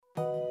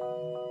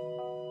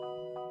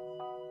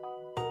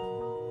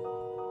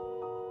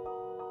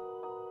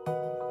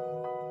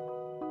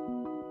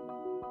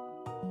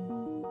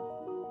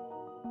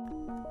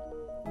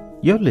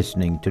You're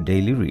listening to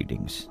Daily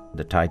Readings.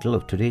 The title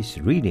of today's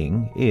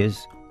reading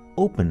is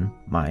Open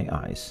My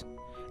Eyes,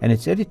 and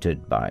it's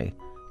edited by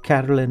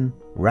Carolyn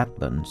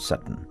Rathbun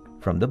Sutton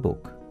from the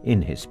book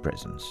In His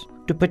Presence.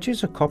 To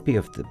purchase a copy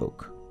of the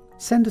book,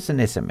 send us an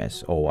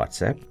SMS or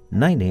WhatsApp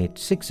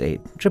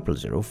 9868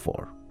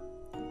 0004.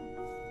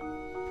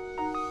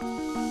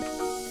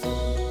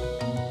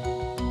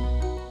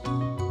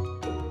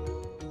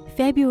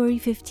 February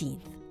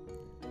 15th.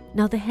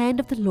 Now the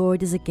hand of the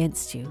Lord is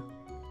against you.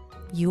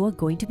 You are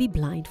going to be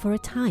blind for a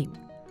time,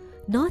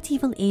 not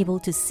even able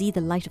to see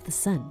the light of the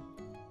sun.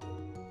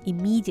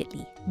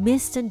 Immediately,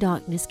 mist and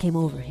darkness came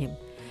over him,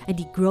 and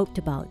he groped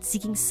about,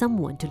 seeking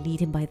someone to lead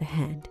him by the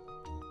hand.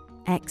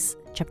 Acts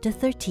chapter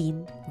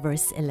 13,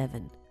 verse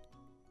 11.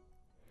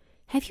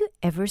 Have you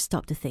ever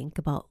stopped to think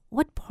about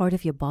what part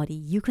of your body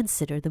you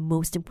consider the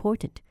most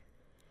important?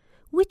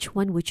 Which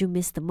one would you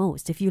miss the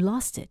most if you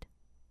lost it?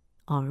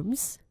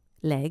 Arms,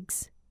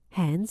 legs,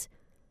 hands?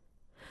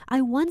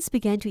 I once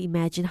began to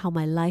imagine how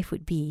my life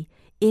would be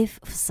if,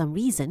 for some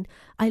reason,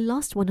 I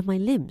lost one of my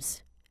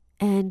limbs,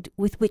 and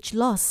with which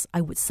loss I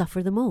would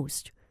suffer the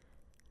most.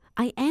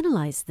 I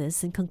analyzed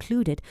this and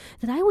concluded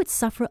that I would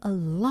suffer a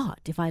lot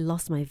if I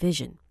lost my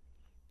vision.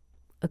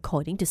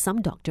 According to some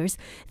doctors,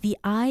 the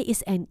eye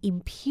is an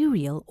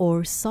imperial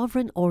or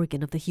sovereign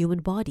organ of the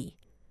human body.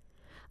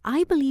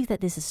 I believe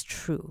that this is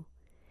true.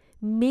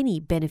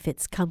 Many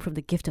benefits come from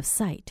the gift of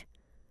sight.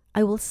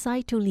 I will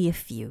cite only a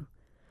few: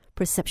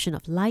 perception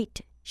of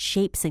light,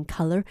 shapes and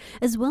color,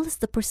 as well as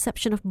the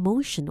perception of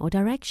motion or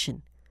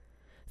direction.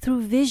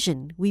 Through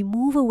vision, we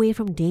move away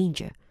from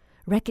danger,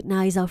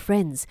 recognize our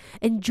friends,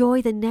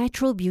 enjoy the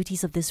natural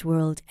beauties of this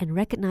world, and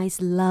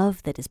recognize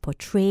love that is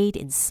portrayed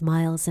in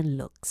smiles and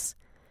looks.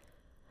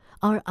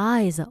 Our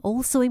eyes are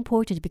also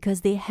important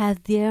because they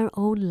have their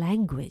own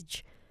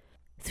language.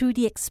 Through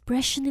the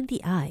expression in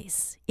the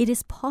eyes, it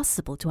is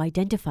possible to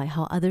identify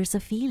how others are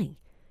feeling.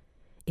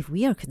 If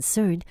we are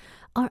concerned,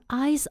 our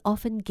eyes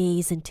often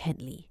gaze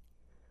intently.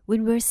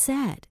 When we're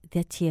sad,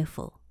 they're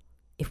tearful.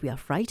 If we are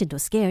frightened or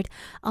scared,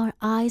 our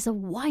eyes are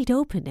wide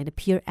open and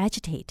appear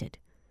agitated.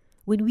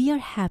 When we are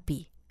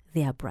happy,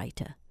 they are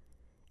brighter.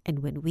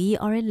 And when we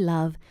are in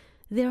love,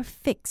 they are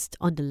fixed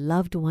on the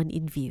loved one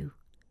in view.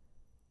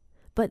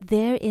 But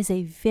there is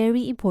a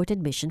very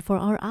important mission for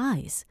our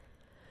eyes: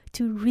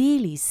 to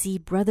really see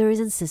brothers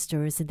and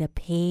sisters in their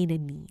pain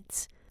and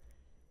needs.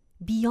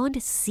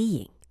 Beyond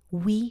seeing,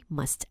 we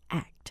must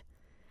act.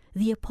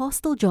 The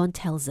Apostle John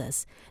tells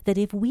us that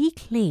if we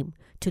claim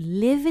to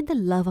live in the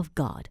love of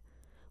God,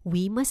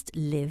 we must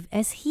live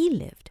as he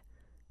lived.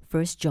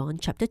 1 John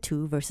chapter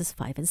 2, verses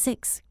 5 and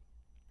 6.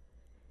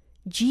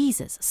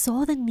 Jesus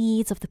saw the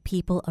needs of the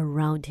people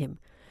around him,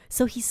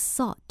 so he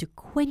sought to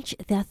quench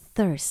their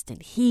thirst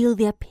and heal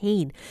their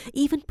pain,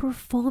 even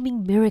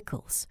performing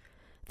miracles.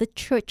 The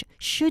church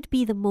should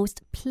be the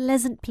most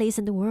pleasant place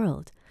in the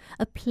world,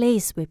 a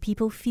place where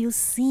people feel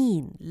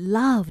seen,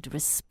 loved,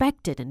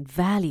 respected, and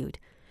valued.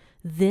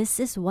 This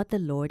is what the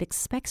Lord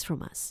expects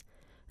from us.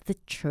 The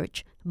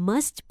church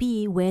must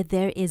be where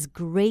there is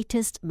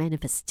greatest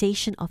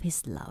manifestation of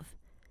his love.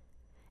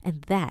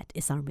 And that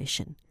is our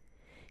mission: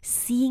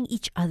 seeing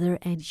each other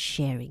and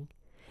sharing,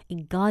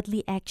 in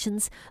godly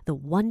actions, the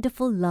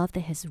wonderful love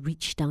that has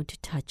reached down to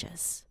touch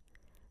us.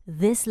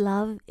 This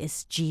love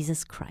is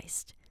Jesus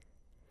Christ.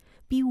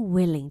 Be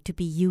willing to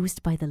be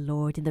used by the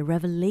Lord in the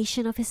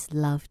revelation of his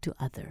love to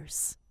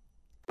others.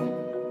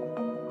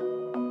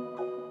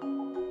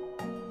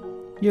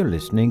 You're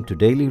listening to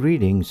Daily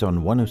Readings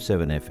on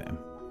 107 FM.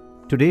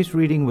 Today's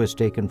reading was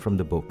taken from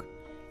the book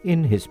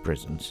In His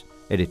Presence,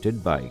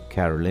 edited by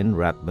Carolyn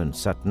Rathbun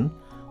Sutton,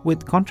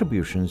 with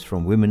contributions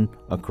from women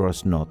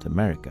across North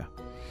America.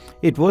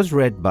 It was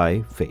read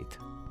by Faith.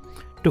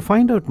 To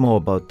find out more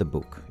about the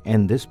book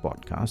and this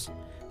podcast,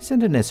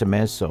 send an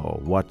SMS or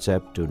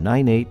WhatsApp to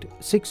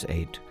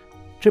 9868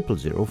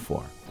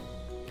 0004.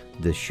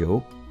 This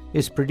show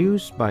is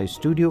produced by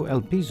Studio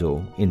El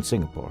Piso in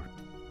Singapore.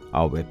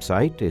 Our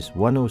website is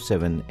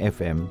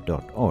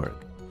 107fm.org.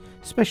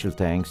 Special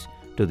thanks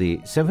to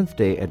the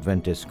Seventh-day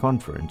Adventist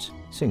Conference,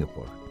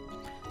 Singapore.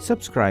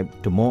 Subscribe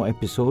to more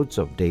episodes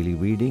of Daily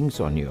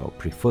Readings on your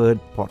preferred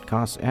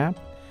podcast app,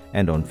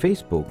 and on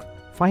Facebook,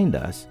 find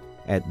us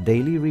at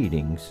Daily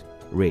Readings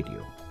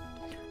Radio.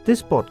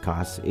 This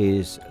podcast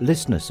is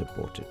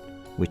listener-supported,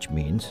 which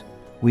means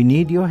we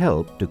need your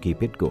help to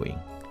keep it going.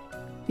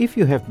 If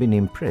you have been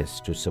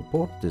impressed to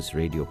support this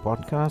radio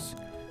podcast,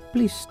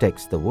 please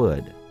text the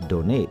word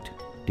DONATE,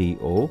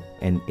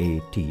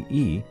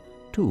 DONATE,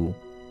 to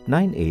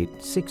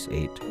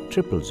 9868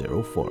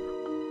 0004.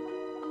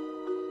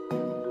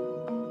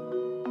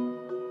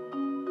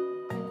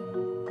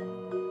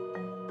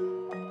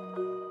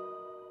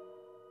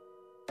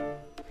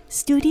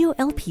 Studio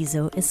El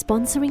Piso is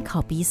sponsoring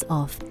copies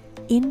of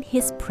In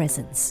His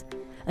Presence,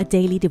 a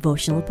daily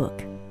devotional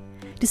book.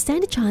 To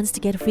stand a chance to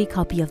get a free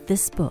copy of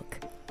this book,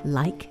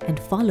 like and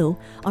follow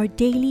our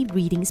Daily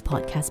Readings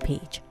podcast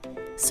page.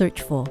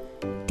 Search for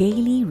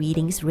Daily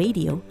Readings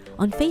Radio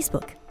on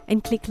Facebook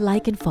and click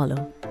like and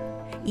follow.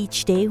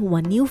 Each day,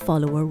 one new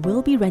follower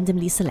will be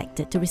randomly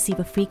selected to receive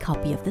a free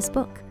copy of this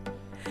book.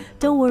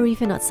 Don't worry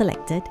if you're not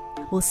selected,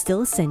 we'll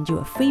still send you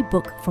a free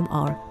book from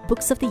our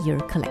Books of the Year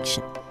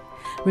collection.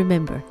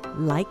 Remember,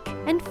 like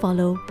and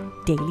follow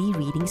Daily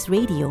Readings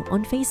Radio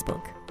on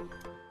Facebook.